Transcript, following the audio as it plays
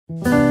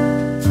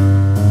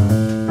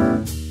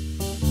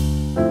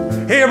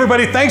Hey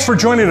everybody, thanks for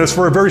joining us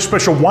for a very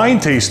special wine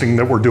tasting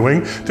that we're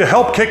doing to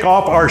help kick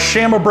off our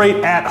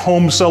Sham-a-bration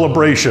at-home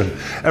celebration.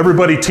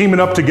 Everybody teaming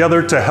up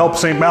together to help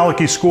St.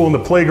 Malachy School in the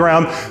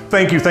playground.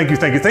 Thank you, thank you,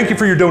 thank you. Thank you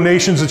for your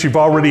donations that you've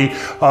already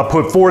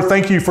put forth.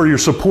 Thank you for your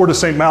support of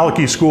St.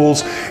 Malachy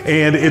Schools.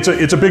 And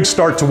it's a big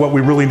start to what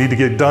we really need to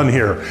get done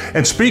here.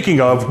 And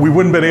speaking of, we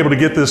wouldn't have been able to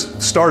get this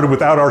started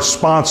without our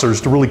sponsors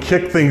to really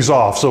kick things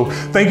off. So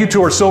thank you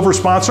to our silver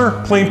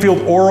sponsor, Plainfield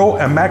Oral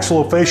and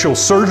Maxillofacial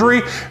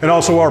Surgery, and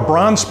also our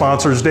bronze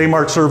sponsors,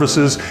 Daymart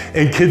Services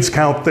and Kids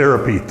Count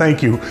Therapy.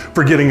 Thank you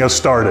for getting us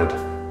started.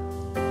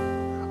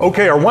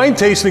 Okay, our wine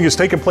tasting is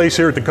taking place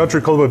here at the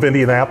Country Club of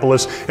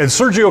Indianapolis, and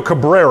Sergio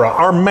Cabrera,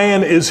 our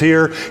man, is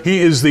here. He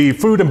is the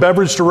Food and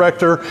Beverage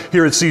Director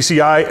here at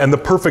CCI and the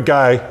perfect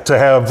guy to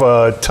have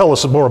tell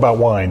us more about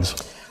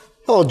wines.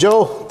 Hello,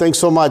 Joe. Thanks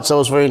so much. That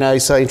was a very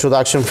nice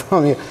introduction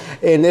from you.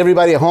 And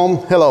everybody at home,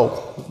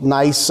 hello.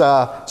 Nice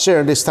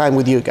sharing this time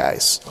with you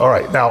guys. All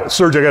right. Now,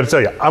 Sergio, I got to tell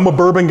you, I'm a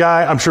bourbon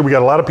guy. I'm sure we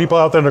got a lot of people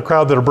out there in the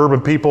crowd that are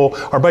bourbon people.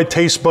 Are my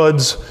taste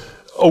buds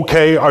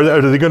okay?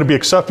 Are they going to be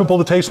acceptable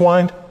to taste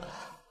wine?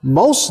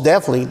 Most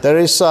definitely. There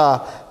is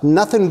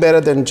nothing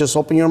better than just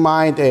open your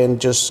mind and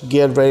just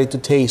get ready to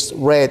taste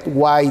red,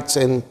 whites,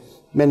 and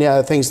many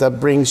other things that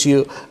brings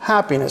you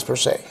happiness per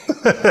se.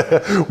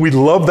 We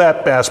love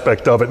that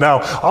aspect of it. Now,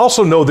 I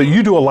also know that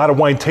you do a lot of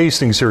wine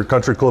tastings here at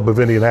Country Club of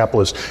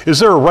Indianapolis. Is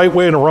there a right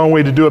way and a wrong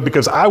way to do it?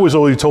 Because I was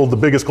always told the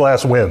biggest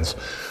glass wins.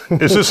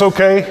 Is this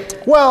okay?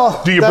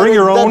 Well, do you bring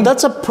your own?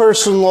 That's a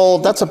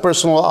personal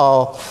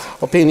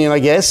opinion, I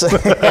guess.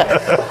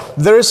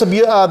 There's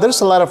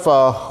a lot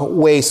of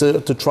ways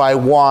to try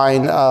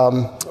wine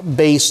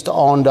based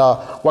on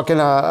what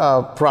kind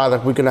of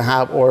product we're going to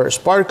have, or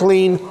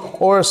sparkling,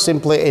 or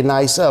simply a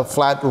nice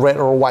flat red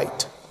or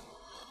white.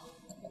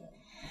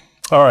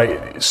 All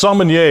right,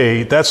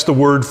 sommelier, that's the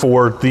word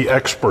for the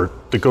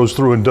expert that goes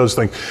through and does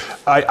things.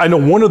 I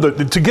know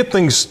to get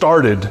things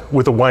started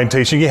with a wine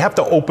tasting, you have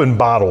to open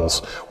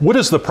bottles. What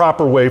is the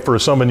proper way for a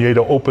sommelier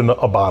to open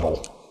a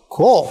bottle?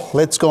 Cool,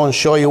 let's go and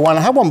show you one.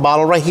 I have one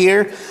bottle right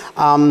here.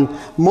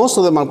 Most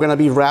of them are gonna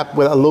be wrapped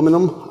with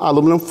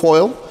aluminum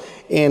foil,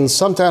 and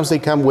sometimes they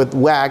come with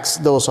wax.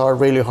 Those are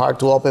really hard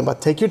to open, but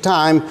take your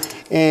time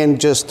and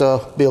just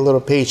be a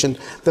little patient.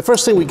 The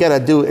first thing we gotta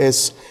do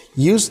is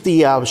use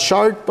the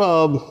sharp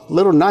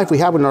little knife we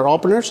have in our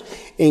openers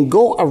and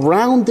go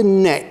around the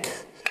neck.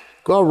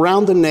 Go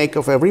around the neck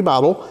of every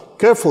bottle.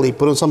 Carefully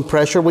put on some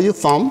pressure with your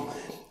thumb.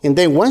 And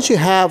then once you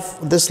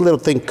have this little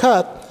thing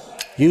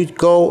cut, you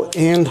go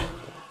and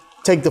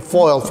take the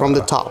foil from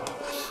the top.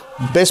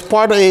 Best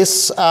part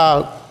is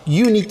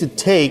you need to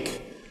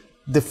take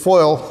the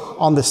foil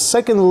on the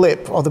second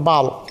lip of the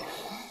bottle.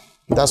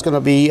 That's gonna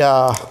be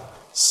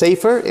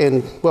safer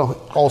and, well,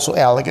 also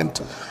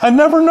elegant. I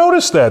never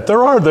noticed that.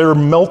 There are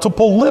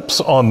multiple lips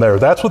on there.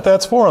 That's what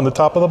that's for, on the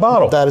top of the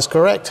bottle. That is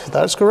correct.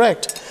 That is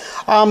correct.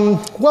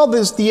 Well,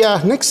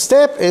 the next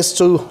step is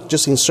to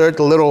just insert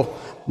a little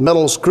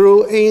metal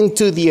screw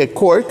into the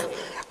cork,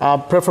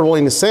 preferably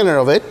in the center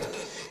of it,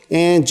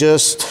 and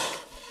just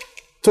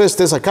twist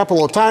this a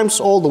couple of times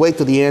all the way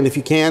to the end if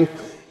you can,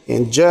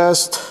 and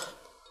just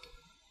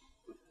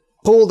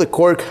pull the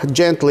cork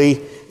gently,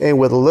 and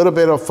with a little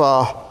bit of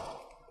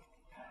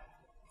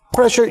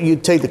pressure, you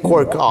take the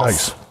cork off.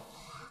 Nice.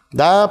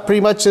 That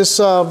pretty much is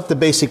the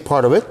basic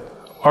part of it.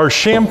 Are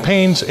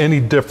champagnes any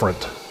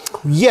different?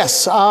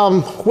 Yes.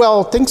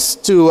 Well, thanks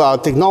to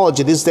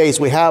technology these days,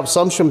 we have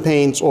some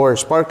champagnes or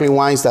sparkling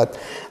wines that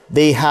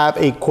they have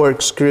a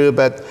corkscrew,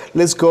 but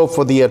let's go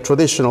for the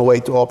traditional way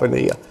to open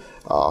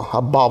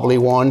a bubbly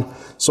one.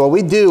 So what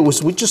we do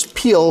is we just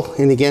peel,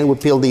 and again, we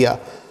peel the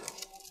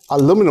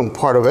aluminum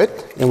part of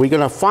it, and we're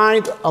gonna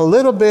find a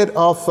little bit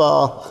of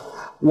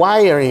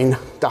wiring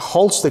that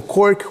holds the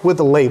cork with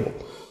the label.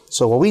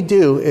 So what we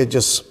do is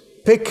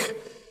just pick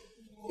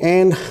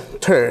and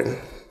turn.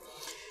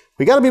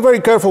 We got to be very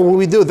careful when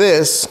we do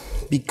this,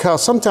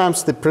 because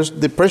sometimes the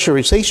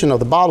pressurization of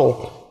the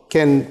bottle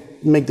can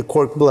make the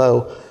cork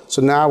blow.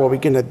 So now what we're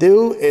gonna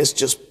do is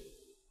just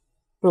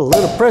put a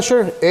little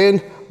pressure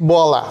and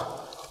voila,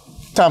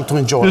 time to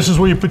enjoy. This is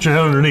where you put your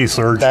head underneath,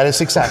 Serge. That is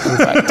exactly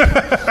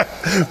right.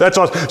 That's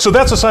awesome. So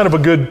that's a sign of a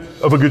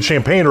good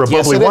champagne or a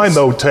bubbly wine,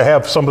 though, to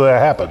have some of that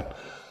happen.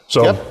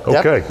 So,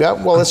 okay. Yep.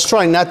 Well, let's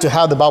try not to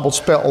have the bubbles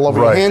spill all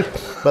over your hand,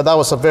 but that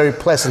was a very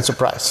pleasant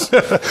surprise.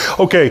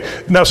 Okay,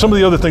 now some of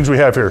the other things we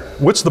have here.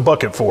 What's the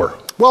bucket for?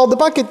 Well, the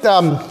bucket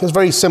is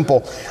very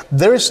simple.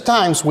 There's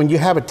times when you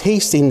have a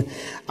tasting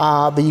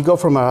that you go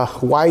from a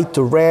white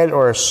to red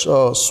or a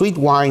sweet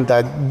wine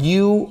that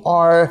you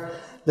are,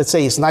 let's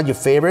say it's not your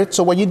favorite.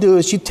 So what you do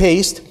is you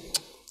taste,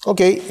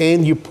 okay,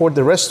 and you pour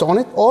the rest on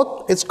it,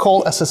 or it's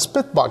called as a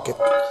spit bucket.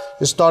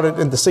 It started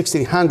in the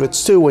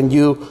 1600s too. When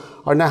you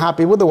are not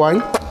happy with the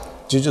wine,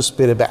 you just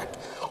spit it back.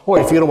 Or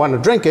if you don't want to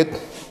drink it,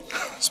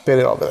 spit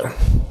it over there.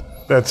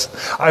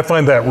 I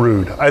find that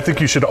rude. I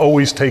think you should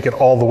always take it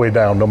all the way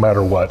down, no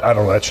matter what. I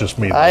don't know, that's just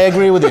me. I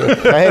agree with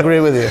you. I agree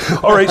with you.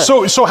 All right,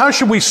 so how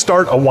should we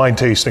start a wine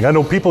tasting? I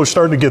know people are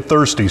starting to get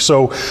thirsty.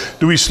 So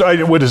do we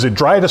start, what is it,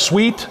 dry to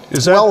sweet?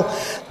 Is that?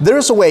 Well,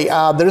 there's a way.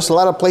 There's a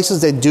lot of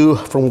places that do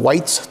from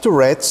whites to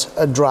reds,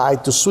 dry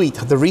to sweet.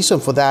 The reason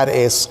for that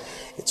is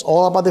it's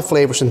all about the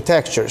flavors and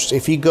textures.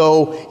 If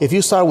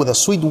you start with a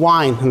sweet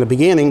wine in the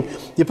beginning,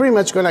 you're pretty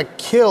much gonna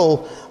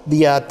kill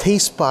the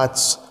taste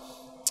buds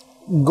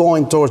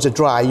going towards the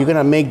dry. You're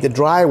gonna make the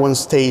dry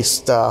ones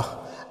taste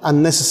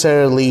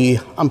unnecessarily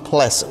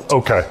unpleasant.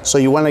 Okay. So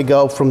you wanna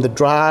go from the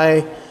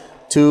dry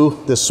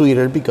to the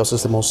sweeter because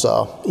it's the most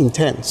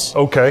intense.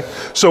 Okay.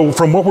 So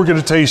from what we're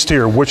gonna taste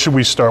here, what should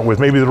we start with?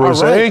 Maybe the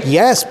rosé? All right.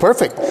 Yes,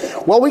 perfect.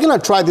 Well, we're gonna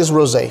try this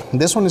rosé.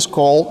 This one is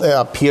called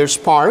Pierce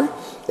Par.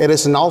 It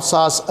is an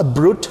Alsace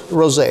Brut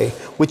rosé,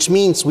 which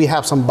means we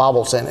have some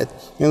bubbles in it.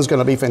 And it's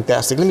gonna be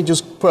fantastic. Let me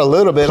just put a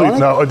little bit on it.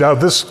 Now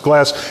this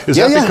glass, is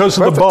that because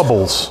of the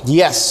bubbles?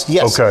 Yes,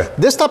 yes. Okay.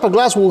 This type of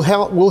glass will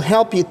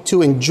help you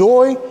to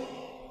enjoy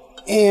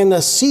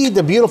and see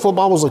the beautiful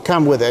bubbles that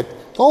come with it.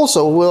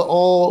 Also,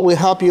 will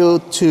help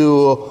you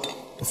to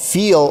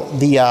feel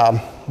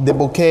the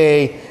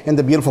bouquet and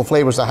the beautiful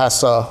flavors that has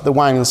the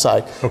wine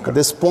inside. Okay. At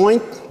this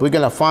point, we're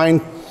gonna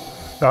find.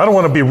 Now, I don't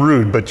want to be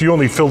rude, but you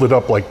only filled it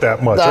up like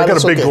that much. I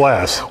got a big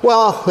glass.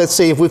 Well, let's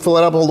see if we fill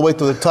it up all the way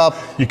to the top.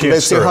 You can't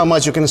Let's see how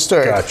much you can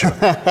stir.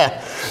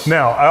 Gotcha.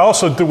 Now, I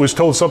also was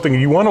told something.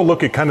 You want to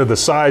look at kind of the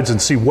sides and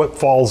see what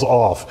falls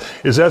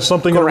off. Is that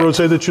something in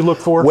rosé that you look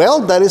for? Well,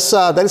 that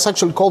is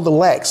actually called the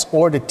legs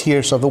or the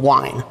tears of the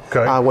wine.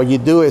 Okay. What you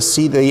do is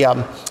see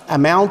the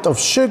amount of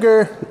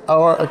sugar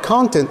or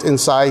content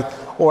inside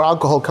or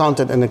alcohol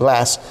content in the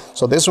glass.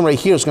 So this one right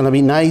here is going to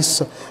be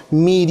nice,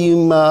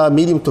 medium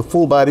to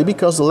full body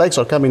because the legs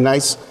are coming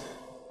nice,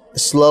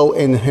 slow,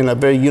 in a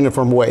very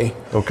uniform way.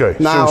 Okay,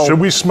 now, so should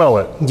we smell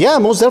it? Yeah,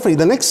 most definitely.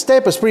 The next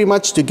step is pretty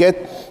much to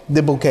get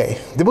the bouquet.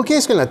 The bouquet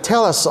is going to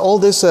tell us all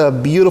this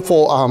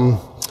beautiful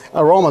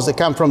aromas that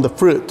come from the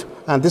fruit.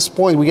 At this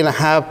point, we're going to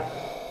have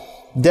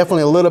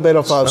definitely a little bit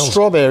of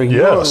strawberry,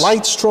 yes.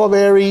 Light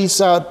strawberries,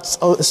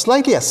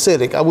 slightly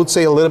acidic. I would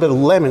say a little bit of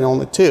lemon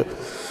on it too.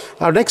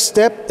 Our next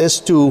step is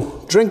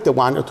to drink the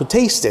wine or to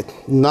taste it.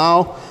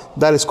 Now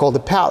that is called the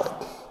palate.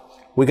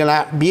 We're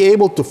gonna be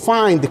able to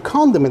find the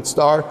condiments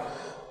that are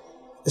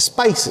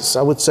spices,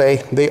 I would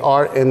say they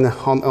are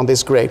on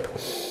this grape.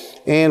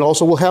 And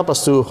also will help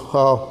us to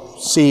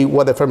see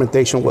what the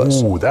fermentation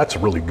was. Ooh, that's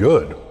really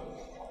good.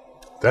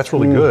 That's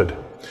really good.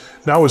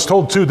 Now I was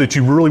told too that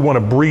you really want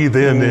to breathe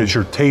in as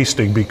you're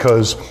tasting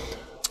because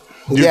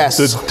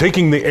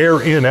taking the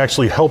air in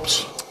actually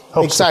helps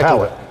exactly.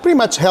 the palate. Pretty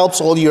much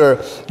helps all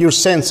your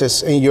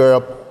senses and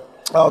your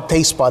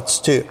taste buds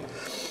too.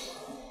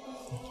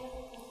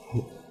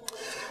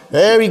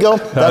 There we go.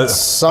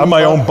 That's I'm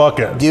my own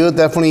bucket. You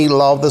definitely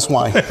love this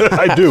wine.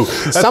 I do.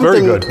 That's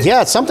very good.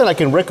 Yeah, it's something I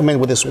can recommend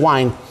with this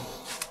wine.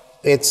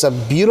 It's a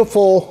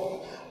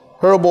beautiful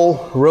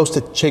herbal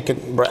roasted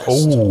chicken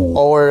breast. Ooh.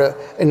 Or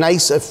a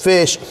nice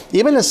fish,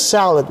 even a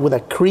salad with a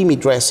creamy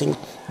dressing.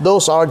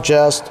 Those are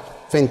just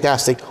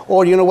fantastic.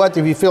 Or you know what,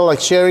 if you feel like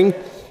sharing,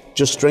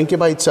 just drink it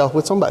by itself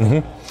with somebody.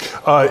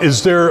 Mm-hmm.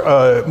 Is there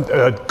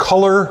a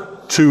color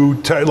to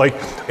like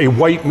a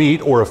white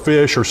meat or a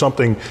fish or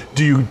something?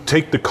 Do you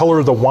take the color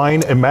of the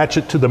wine and match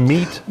it to the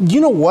meat?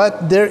 You know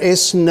what? There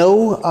is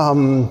no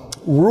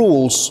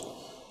rules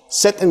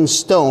set in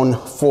stone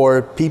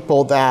for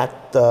people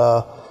that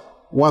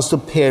wants to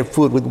pair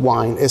food with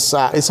wine. It's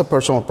a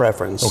personal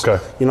preference. Okay.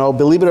 You know,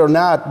 believe it or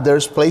not,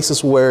 there's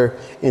places where,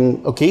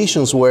 in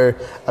occasions where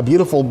a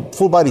beautiful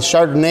full-body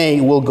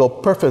Chardonnay will go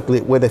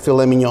perfectly with a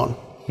filet mignon.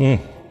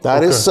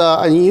 That is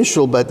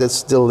unusual, but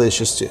it's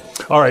delicious too.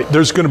 All right,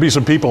 there's going to be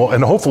some people,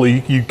 and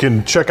hopefully you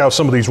can check out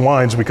some of these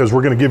wines because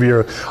we're going to give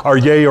you our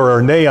yay or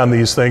our nay on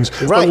these things.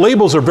 Right. But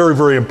labels are very,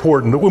 very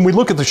important. When we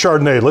look at the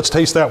Chardonnay, let's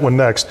taste that one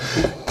next.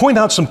 Point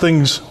out some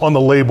things on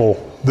the label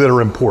that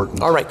are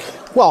important. All right.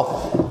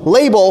 Well,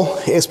 label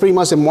is pretty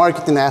much the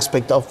marketing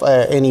aspect of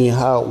any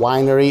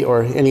winery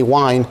or any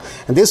wine.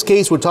 In this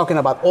case, we're talking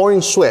about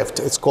Orange Swift.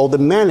 It's called the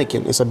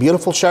Mannequin. It's a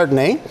beautiful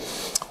Chardonnay.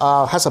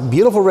 Has a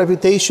beautiful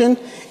reputation,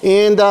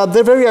 and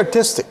they're very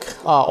artistic.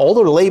 All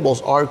their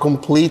labels are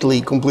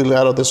completely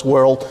out of this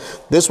world.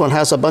 This one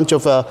has a bunch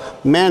of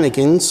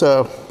mannequins.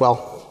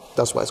 Well,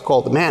 that's why it's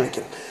called the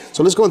Mannequin.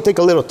 So let's go and take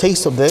a little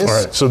taste of this.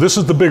 All right, so this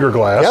is the bigger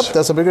glass. Yep,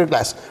 that's a bigger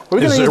glass.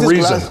 Is there a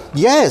reason? Glass.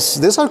 Yes,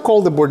 these are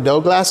called the Bordeaux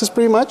glasses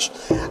pretty much.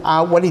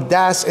 What it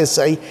does is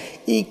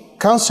it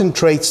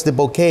concentrates the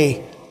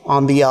bouquet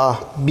on the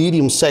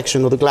medium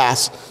section of the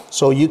glass,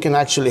 so you can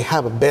actually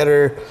have a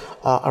better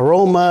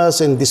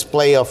aromas and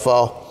display of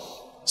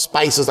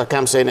spices that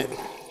comes in it.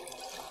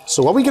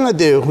 So what we're gonna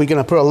do, we're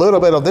gonna put a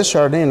little bit of this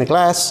Chardonnay in the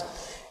glass,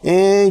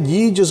 and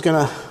you're just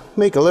gonna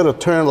make a little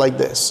turn like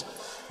this.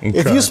 Okay.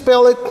 If you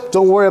spill it,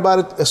 don't worry about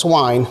it, it's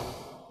wine.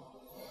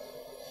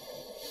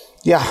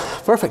 Yeah,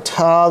 perfect.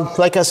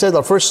 Like I said,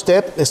 our first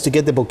step is to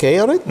get the bouquet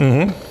on it.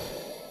 Mm-hmm.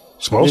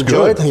 Smells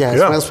good. It? Yeah, it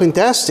smells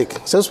fantastic.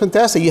 It smells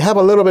fantastic. You have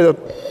a little bit of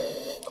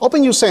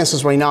Open your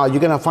senses right now.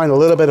 You're gonna find a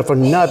little bit of a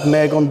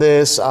nutmeg on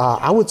this.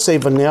 I would say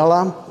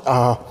vanilla.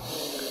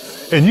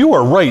 And you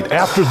are right.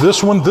 After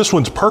this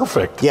one's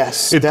perfect.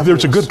 Yes,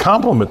 there's a good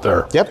compliment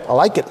there. Yep, I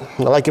like it.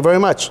 I like it very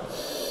much.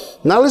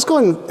 Now let's go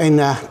and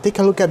take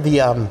a look at the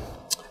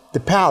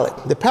palate.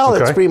 The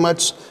palate is pretty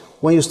much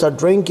when you start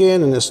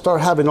drinking and you start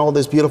having all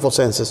these beautiful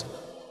senses.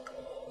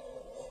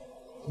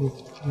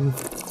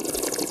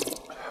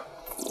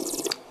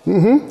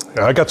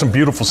 Yeah, I got some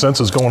beautiful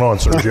senses going on,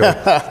 Sergio.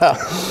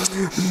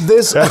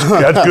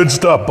 That's good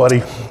stuff,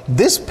 buddy.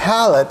 This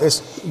palate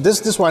is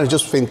this wine is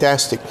just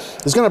fantastic.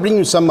 It's gonna bring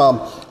you some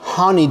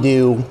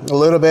honeydew, a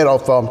little bit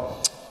of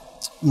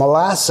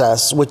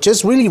molasses, which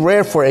is really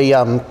rare for a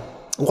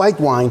white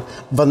wine,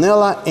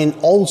 vanilla, and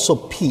also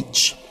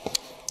peach.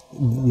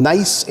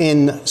 Nice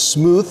and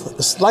smooth,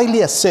 slightly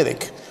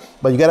acidic,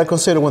 but you gotta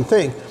consider one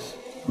thing.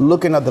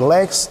 Looking at the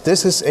legs,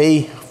 this is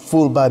a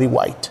full body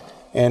white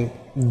and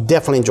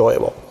definitely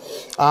enjoyable.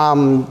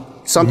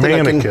 Something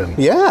Mannequin.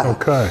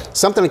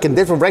 Something I can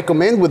definitely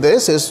recommend with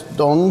this is,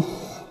 don't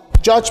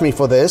judge me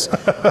for this,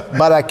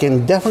 but I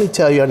can definitely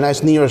tell you a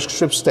nice New York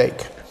strip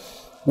steak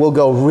will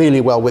go really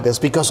well with this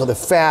because of the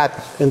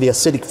fat and the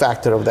acidic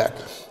factor of that.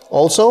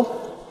 Also,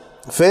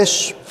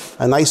 fish,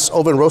 a nice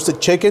oven roasted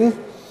chicken,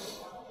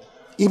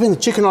 even the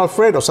chicken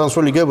Alfredo sounds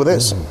really good with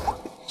this.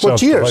 Well,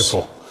 cheers.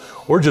 Delightful.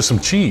 Or just some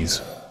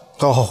cheese.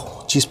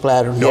 Oh, cheese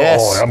platter.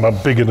 Yes. Oh,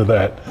 I'm big into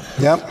that.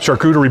 Yep.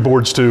 Charcuterie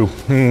boards too.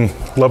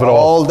 Love it all.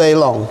 All day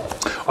long.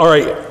 All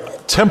right.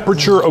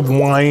 Temperature of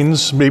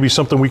wines, maybe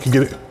something we could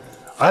get.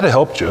 I'd have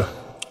helped you.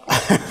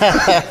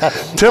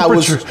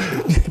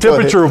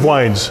 Temperature of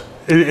wines.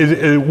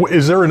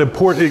 Is there an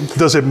important,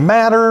 does it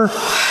matter?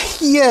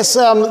 Yes,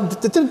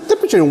 the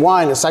temperature in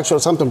wine is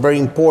actually something very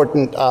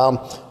important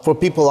for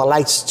people that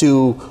likes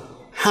to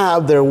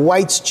have their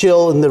whites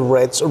chill and the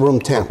reds room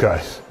temp.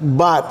 Okay.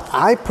 But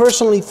I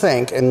personally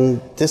think, and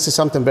this is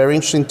something very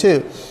interesting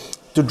too,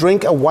 to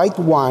drink a white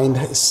wine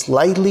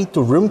slightly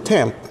to room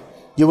temp,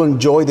 you will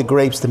enjoy the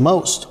grapes the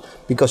most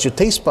because your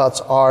taste buds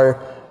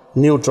are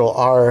neutral,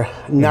 are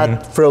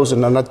not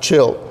frozen, are not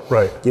chilled.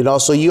 Right. You know,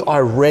 so you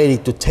are ready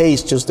to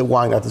taste just the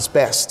wine at its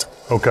best.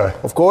 Okay.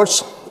 Of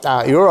course,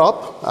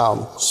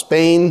 Europe,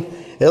 Spain,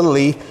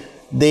 Italy,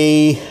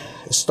 they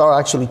start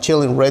actually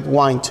chilling red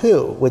wine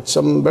too, which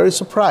I'm very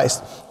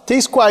surprised.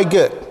 Tastes quite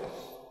good.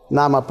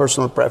 Not my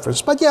personal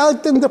preference, but yeah, I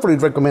definitely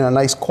recommend a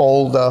nice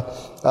cold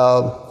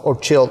or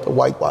chilled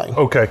white wine.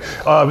 Okay.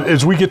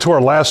 As we get to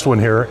our last one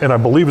here, and I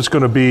believe it's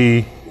going to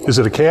be, is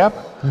it a cab?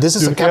 This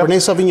is a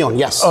Cabernet Sauvignon,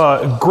 yes.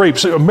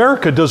 Grapes.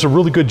 America does a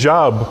really good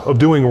job of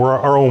doing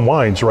our own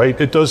wines, right?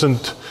 It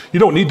doesn't, you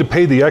don't need to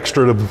pay the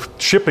extra of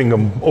shipping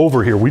them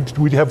over here.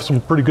 We have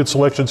some pretty good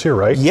selections here,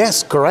 right?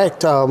 Yes,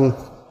 correct.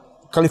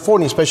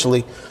 California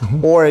especially,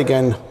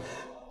 Oregon,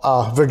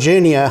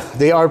 Virginia,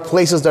 they are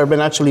places that have been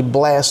actually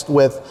blessed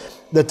with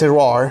the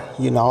terroir,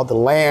 you know, the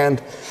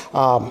land,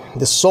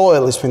 the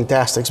soil is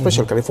fantastic,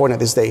 especially California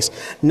these days.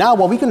 Now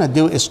what we're gonna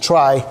do is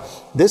try,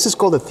 this is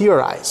called the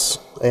Theorize,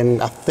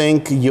 and I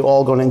think you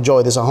all gonna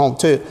enjoy this at home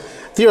too.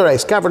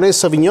 Theorize Cabernet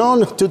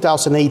Sauvignon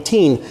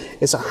 2018.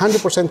 It's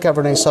 100%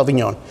 Cabernet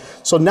Sauvignon.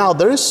 So now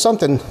there is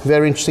something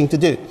very interesting to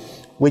do.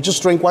 We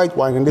just drink white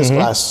wine in this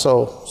glass,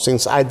 so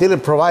since I didn't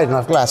provide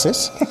enough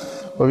glasses,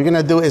 what we're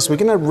gonna do is we're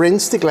gonna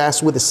rinse the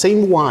glass with the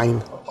same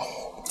wine.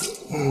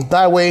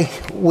 That way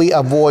we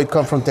avoid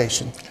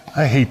confrontation.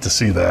 I hate to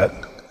see that.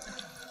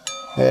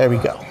 There we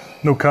go.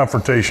 No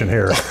confrontation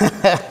here.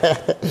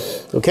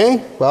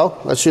 Okay, well,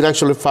 I should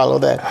actually follow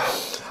that.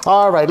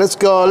 All right, let's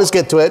go, let's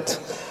get to it.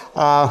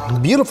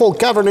 Beautiful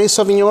Cabernet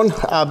Sauvignon,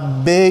 a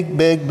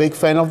big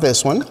fan of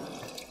this one.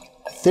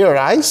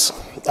 Theorize,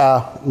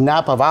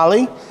 Napa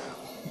Valley.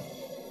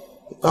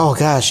 Oh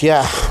gosh,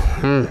 yeah.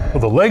 Well,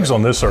 the legs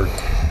on this are,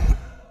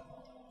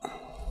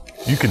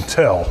 you can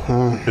tell,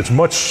 it's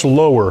much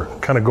slower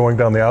kind of going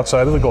down the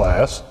outside of the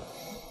glass.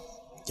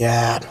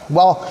 Yeah,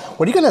 well,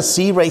 what you're gonna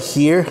see right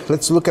here,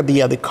 let's look at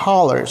the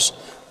colors.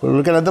 We're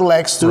looking at the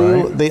legs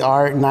too. Right. They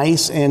are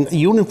nice and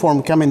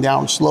uniform coming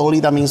down slowly.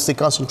 That means the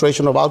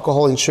concentration of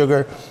alcohol and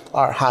sugar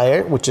are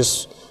higher, which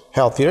is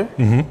healthier.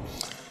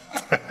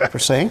 Per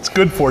se. It's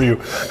good for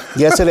you.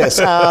 Yes, it is.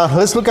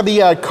 Let's look at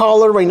the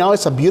color right now.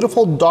 It's a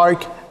beautiful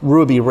dark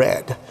ruby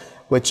red,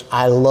 which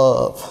I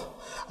love.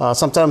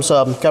 Sometimes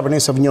Cabernet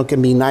Sauvignon can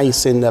be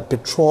nice in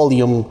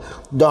petroleum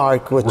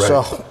dark, which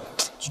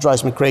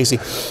drives me crazy.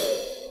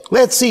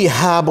 Let's see,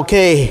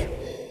 bouquet.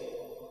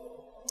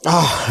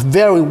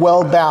 Very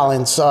well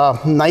balanced.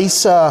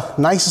 Nice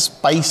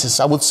spices.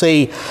 I would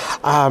say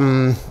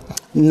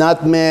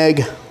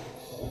nutmeg,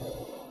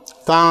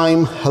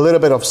 thyme, a little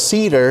bit of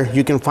cedar.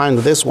 You can find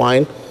with this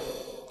wine.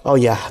 Oh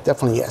yeah,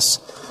 definitely yes.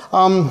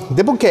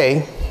 The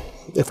bouquet,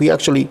 if we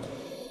actually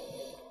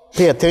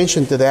pay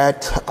attention to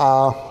that,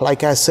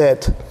 like I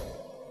said.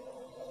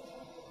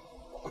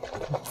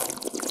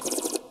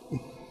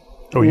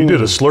 Oh, you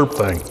did a slurp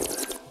thing.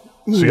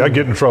 See, I'd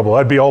get in trouble.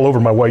 I'd be all over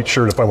my white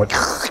shirt if I went.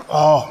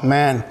 Oh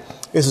man,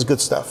 this is good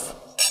stuff.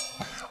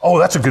 Oh,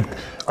 that's a good.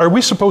 Are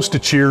we supposed to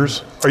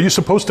cheers? Are you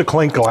supposed to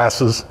clink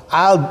glasses?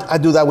 I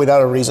do that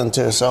without a reason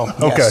too. So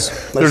okay,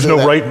 yes, there's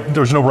no right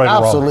or wrong.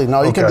 Absolutely,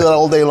 no. You can do that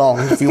all day long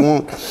if you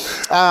want.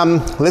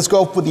 Let's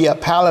go with the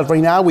palate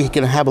right now. We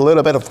can have a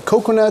little bit of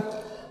coconut,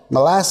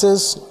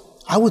 molasses.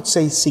 I would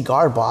say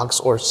cigar box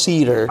or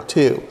cedar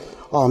too.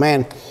 Oh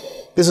man,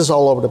 this is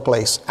all over the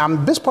place.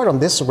 Best part of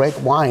this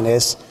red wine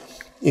is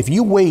if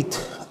you wait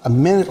a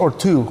minute or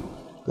two,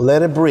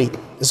 let it breathe.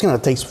 It's gonna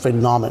taste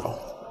phenomenal.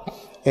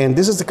 And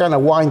this is the kind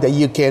of wine that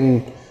you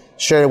can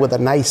share with a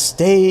nice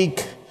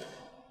steak.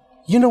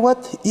 You know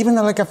what? Even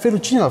like a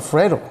fettuccine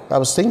alfredo I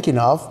was thinking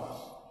of.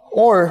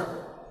 Or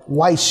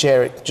why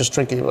share it? Just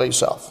drink it by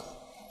yourself.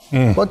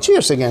 Well,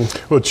 cheers again.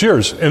 Well,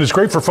 cheers. And it's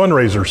great for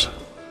fundraisers.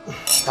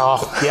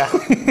 Oh, yeah.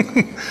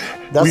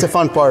 That's the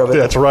fun part of it.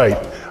 That's right.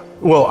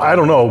 Well, I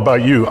don't know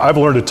about you. I've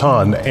learned a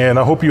ton, and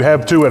I hope you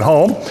have too at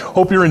home.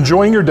 Hope you're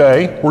enjoying your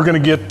day. We're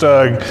going to get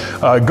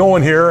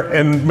going here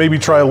and maybe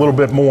try a little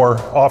bit more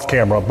off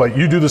camera, but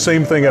you do the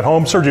same thing at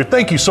home. Sergio,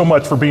 thank you so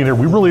much for being here.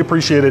 We really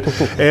appreciate it,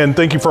 and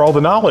thank you for all the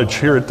knowledge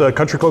here at the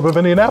Country Club of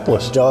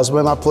Indianapolis. Joe, it's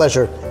been my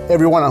pleasure.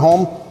 Everyone at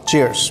home,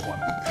 cheers.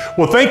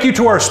 Well, thank you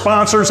to our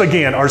sponsors.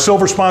 Again, our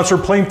silver sponsor,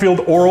 Plainfield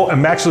Oral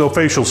and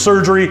Maxillofacial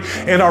Surgery,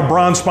 and our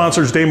bronze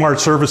sponsors, Daymart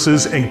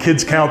Services and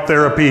Kids Count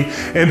Therapy,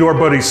 and to our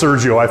buddy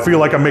Sergio. I feel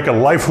like I make a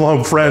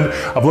lifelong friend.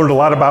 I've learned a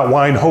lot about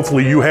wine.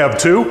 Hopefully you have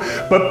too.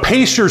 But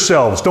pace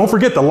yourselves. Don't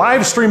forget the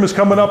live stream is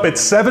coming up at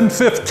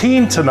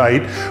 7:15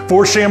 tonight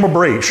for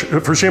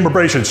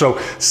Sham-a-bration. So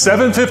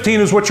 7:15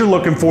 is what you're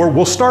looking for.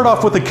 We'll start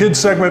off with the kids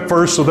segment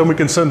first, so then we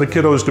can send the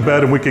kiddos to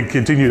bed and we can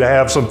continue to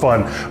have some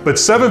fun. But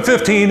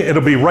 7:15,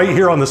 it'll be right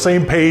here on the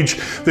same page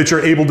that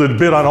you're able to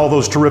bid on all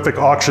those terrific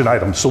auction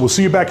items. So we'll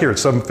see you back here at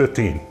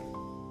 7:15.